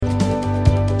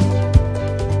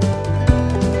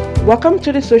Welcome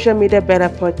to the Social Media Better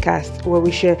podcast, where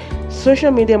we share social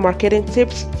media marketing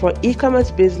tips for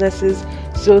e-commerce businesses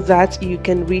so that you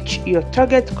can reach your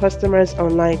target customers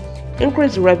online,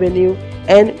 increase revenue,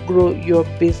 and grow your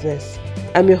business.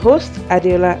 I'm your host,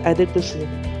 Adeola Adebusi.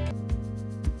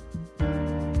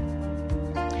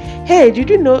 Hey, did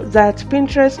you know that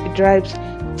Pinterest drives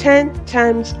 10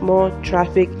 times more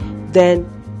traffic than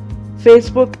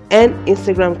Facebook and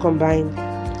Instagram combined?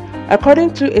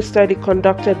 According to a study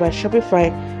conducted by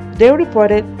Shopify, they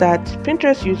reported that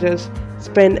Pinterest users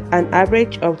spend an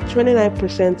average of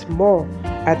 29% more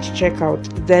at checkout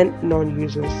than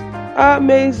non-users.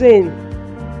 Amazing!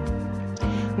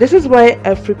 This is why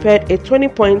I've prepared a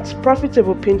 20-point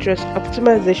profitable Pinterest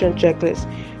optimization checklist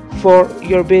for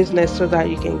your business so that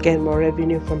you can get more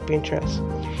revenue from Pinterest.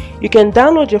 You can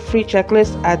download your free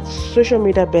checklist at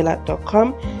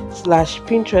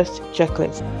socialmediabella.com/Pinterest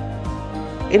checklist.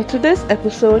 In today's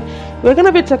episode, we're going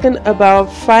to be talking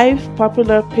about 5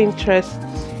 popular Pinterest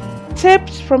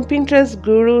tips from Pinterest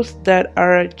gurus that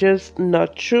are just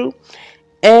not true,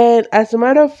 and as a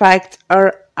matter of fact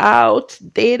are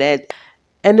outdated,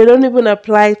 and they don't even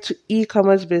apply to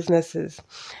e-commerce businesses.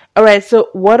 Alright, so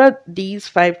what are these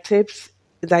 5 tips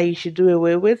that you should do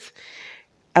away with?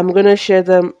 I'm going to share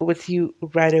them with you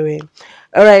right away.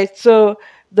 Alright, so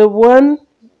the one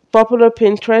popular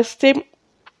Pinterest tip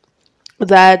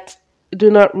that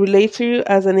do not relate to you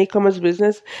as an e-commerce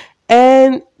business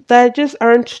and that just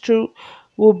aren't true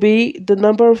will be the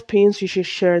number of pins you should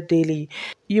share daily.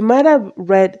 You might have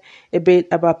read a bit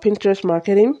about Pinterest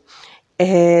marketing,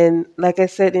 and like I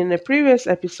said in a previous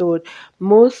episode,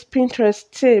 most Pinterest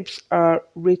tips are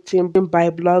written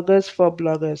by bloggers for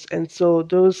bloggers, and so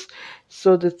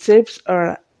the tips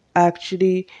are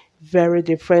actually very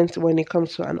different when it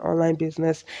comes to an online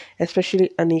business, especially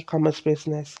an e-commerce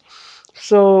business.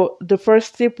 So the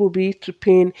first tip will be to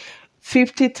pin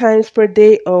 50 times per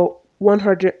day or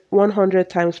 100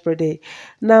 times per day.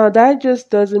 Now that just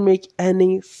doesn't make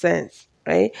any sense,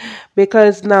 right?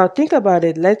 Because now think about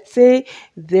it. Let's say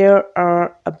there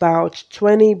are about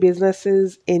 20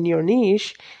 businesses in your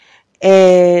niche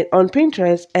and on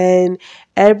Pinterest, and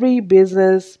every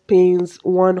business pins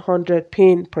 100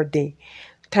 pin per day.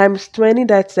 Times 20,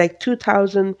 that's like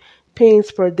 2,000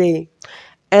 pins per day.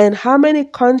 And how many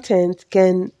content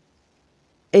can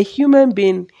a human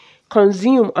being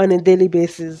consume on a daily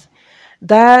basis?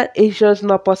 That is just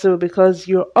not possible because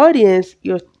your audience,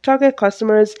 your target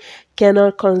customers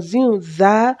cannot consume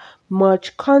that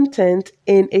much content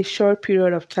in a short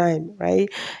period of time, right?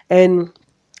 And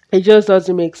it just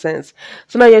doesn't make sense.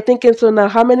 So now you're thinking, so now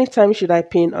how many times should I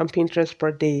pin on Pinterest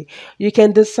per day? You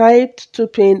can decide to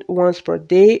pin once per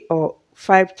day or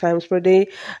 5 times per day.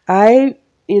 I've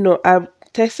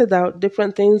tested out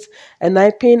different things and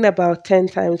I pin about 10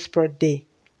 times per day,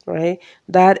 right?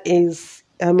 That is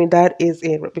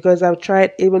it, because I've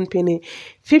tried even pinning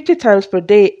 50 times per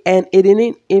day and it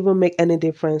didn't even make any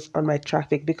difference on my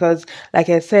traffic because, like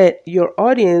I said, your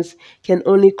audience can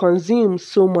only consume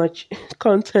so much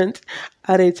content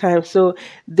at a time. So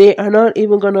they are not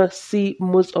even going to see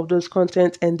most of those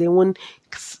content and they won't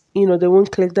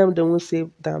click them, they won't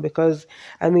save them because,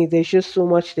 there's just so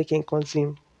much they can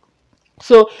consume.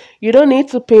 So you don't need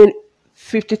to pay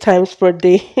 50 times per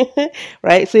day,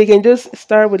 right? So you can just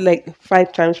start with like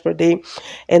 5 times per day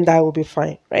and that will be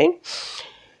fine, right?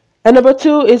 And number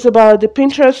 2 is about the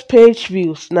Pinterest page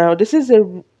views. Now, this is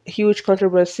a huge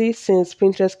controversy since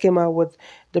Pinterest came out with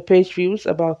the page views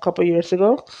about a couple years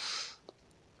ago.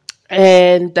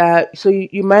 And so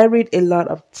you might read a lot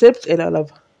of tips, a lot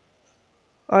of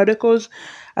articles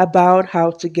about how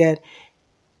to get,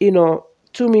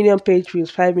 2 million page views,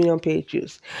 5 million page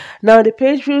views. Now, the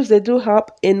page views, they do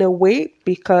help in a way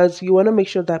because you want to make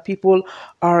sure that people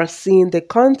are seeing the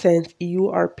content you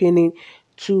are pinning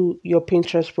to your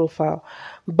Pinterest profile.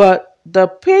 But the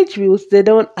page views, they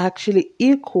don't actually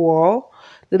equal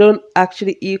the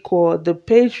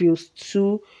page views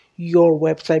to your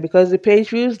website, because the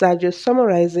page views, that just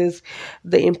summarizes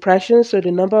the impressions, so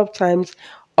the number of times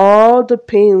all the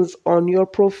pins on your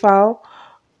profile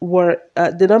were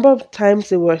the number of times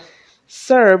they were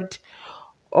served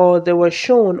or they were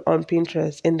shown on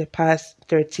Pinterest in the past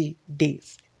 30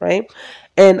 days, right?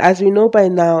 And as we know by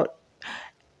now,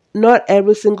 not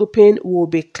every single pin will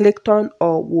be clicked on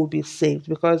or will be saved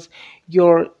because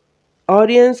your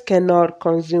audience cannot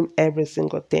consume every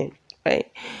single thing,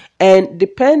 right? And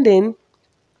depending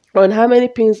on how many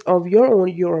pins of your own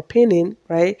you're pinning,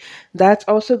 right? That's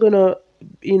also gonna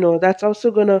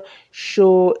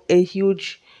show a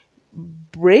huge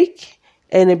break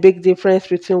and a big difference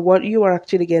between what you are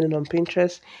actually getting on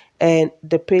Pinterest and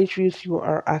the page views you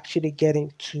are actually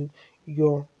getting to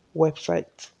your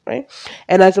website, right?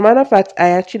 And as a matter of fact, I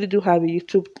actually do have a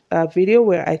YouTube video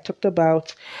where I talked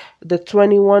about the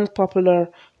 21 popular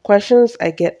questions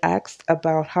I get asked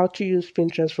about how to use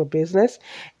Pinterest for business,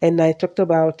 and I talked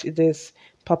about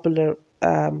popular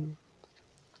um,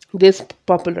 this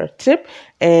popular tip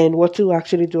and what to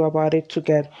actually do about it to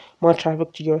get more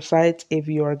traffic to your site if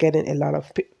you are getting a lot of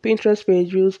Pinterest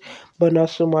page views but not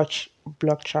so much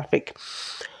blog traffic.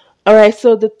 All right,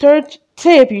 so the third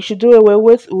tip you should do away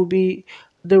with will be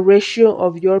the ratio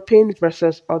of your pin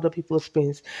versus other people's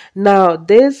pins. Now,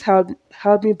 this held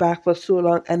me back for so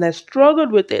long, and I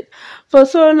struggled with it for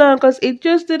so long because it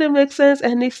just didn't make sense,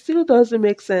 and it still doesn't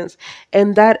make sense.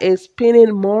 And that is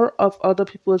pinning more of other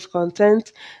people's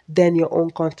content than your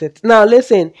own content. Now,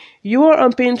 listen, you are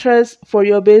on Pinterest for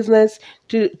your business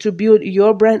to build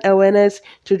your brand awareness,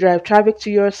 to drive traffic to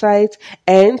your site,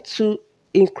 and to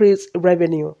increase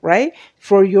revenue, right?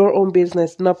 For your own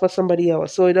business, not for somebody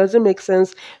else. So it doesn't make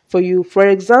sense for you, for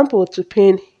example, to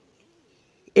pin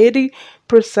 80%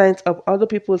 of other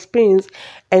people's pins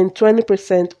and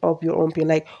 20% of your own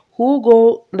pin. Who will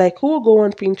go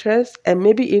on Pinterest and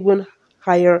maybe even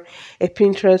hire a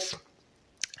Pinterest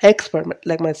expert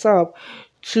like myself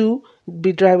to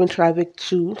be driving traffic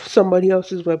to somebody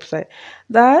else's website.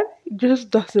 That just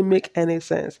doesn't make any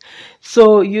sense.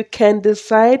 So you can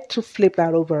decide to flip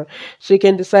that over. So you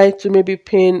can decide to maybe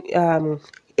pin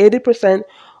 80%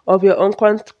 of your own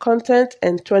content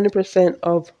and 20%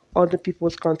 of other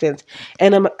people's content.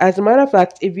 And as a matter of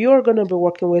fact, if you're going to be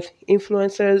working with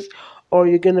influencers or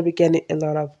you're going to be getting a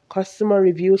lot of customer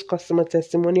reviews, customer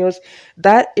testimonials,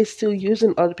 that is still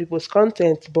using other people's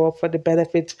content, but for the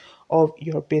benefit of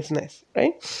your business,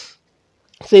 right?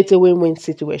 So it's a win-win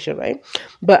situation, right?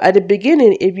 But at the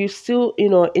beginning, if you still,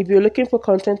 if you're looking for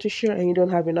content to share and you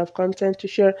don't have enough content to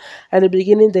share at the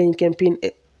beginning, then you can pin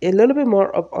a little bit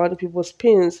more of other people's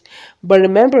pins. But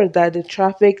remember that the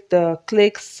traffic, the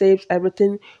clicks, saves,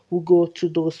 everything will go to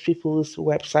those people's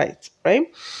websites, right?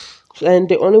 And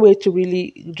the only way to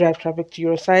really drive traffic to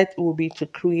your site will be to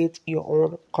create your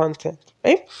own content,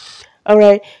 right? All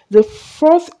right. The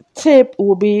fourth tip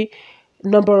will be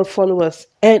number of followers.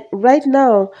 And right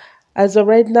now, as of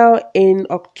right now, in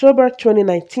October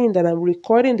 2019, that I'm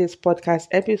recording this podcast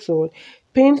episode,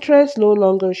 Pinterest no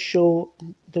longer show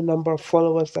the number of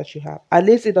followers that you have. At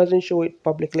least it doesn't show it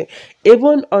publicly,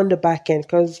 even on the back end.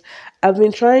 Because I've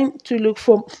been trying to look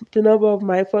for the number of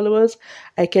my followers,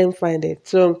 I can't find it.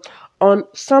 So on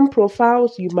some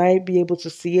profiles, you might be able to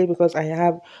see it because I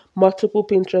have multiple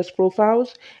Pinterest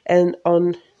profiles, and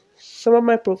on some of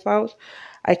my profiles,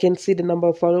 I can see the number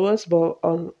of followers, but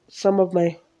on some of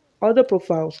my other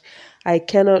profiles, I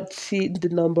cannot see the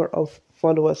number of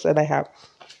followers that I have.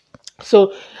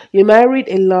 So you might read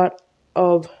a lot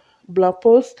of blog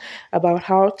posts about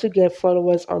how to get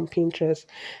followers on Pinterest.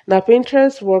 Now,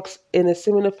 Pinterest works in a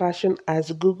similar fashion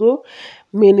as Google,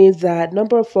 meaning that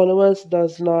number of followers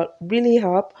does not really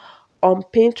help on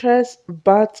Pinterest,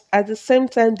 but at the same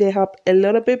time they help a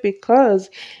little bit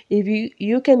because if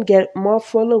you can get more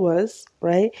followers,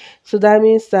 right? So that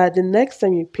means that the next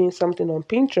time you pin something on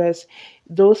Pinterest,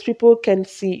 those people can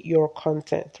see your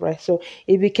content, right? So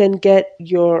if you can get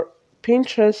your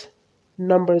Pinterest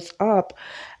numbers up,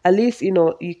 at least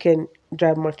you can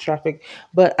drive more traffic.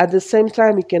 But at the same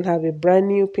time, you can have a brand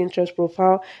new Pinterest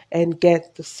profile and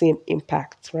get the same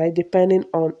impact, right? Depending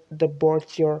on the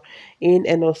boards you're in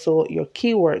and also your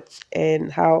keywords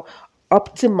and how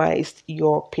optimized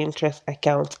your Pinterest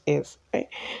account is, right?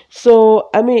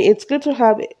 So I mean, it's good to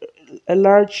have a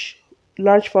large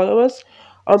followers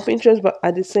on Pinterest, but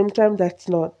at the same time, that's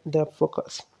not the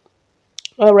focus.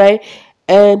 All right.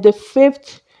 And the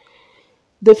fifth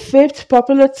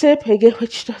popular tip, again,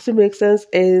 which doesn't make sense,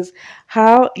 is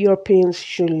how your pins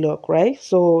should look, right?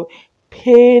 So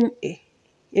pin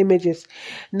images.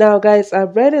 Now, guys,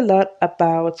 I've read a lot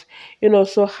about,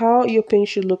 so how your pin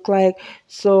should look like.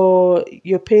 So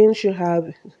your pin should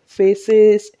have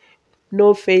faces,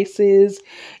 no faces.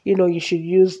 You should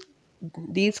use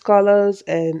these colors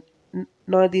and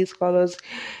not these colors.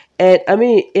 And I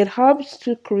mean, it helps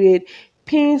to create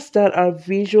pins that are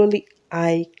visually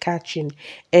eye catching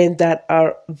and that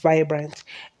are vibrant.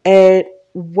 And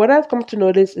what I've come to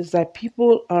notice is that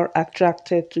people are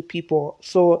attracted to people.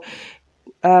 So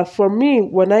for me,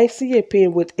 when I see a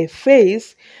pin with a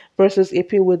face versus a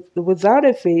pin without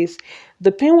a face,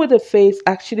 the pin with a face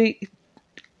actually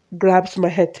grabs my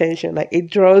attention. Like it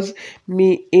draws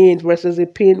me in versus a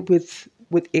pin with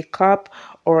a cup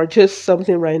or just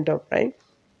something random, right?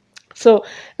 So,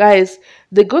 guys,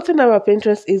 the good thing about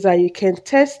Pinterest is that you can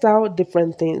test out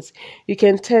different things. You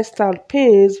can test out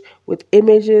pins with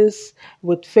images,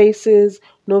 with faces,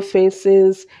 no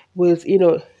faces, with,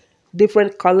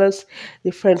 different colors,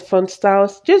 different font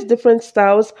styles, just different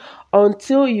styles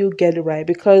until you get it right.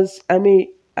 Because, at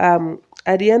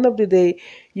the end of the day,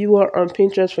 you are on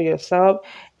Pinterest for yourself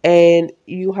and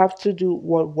you have to do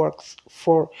what works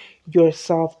for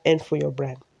yourself and for your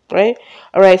brand, right?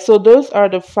 All right, so those are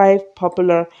the 5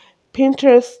 popular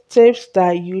Pinterest tips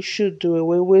that you should do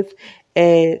away with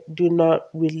and do not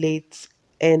relate,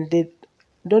 and they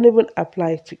don't even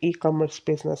apply to e-commerce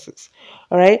businesses.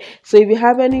 All right, so if you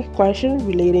have any questions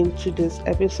relating to this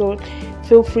episode,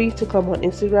 feel free to come on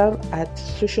Instagram at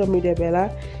social media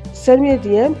bella, send me a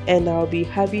DM, and I'll be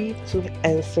happy to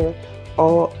answer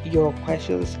all your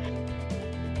questions.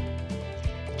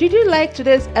 Did you like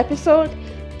today's episode?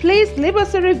 Please leave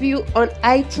us a review on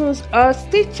iTunes or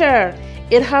Stitcher.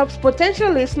 It helps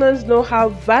potential listeners know how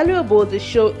valuable the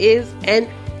show is and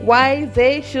why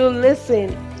they should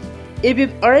listen. If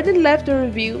you've already left a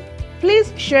review,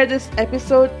 please share this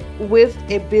episode with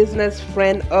a business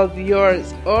friend of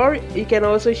yours, or you can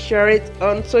also share it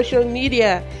on social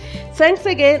media. Thanks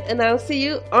again, and I'll see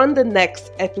you on the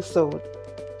next episode.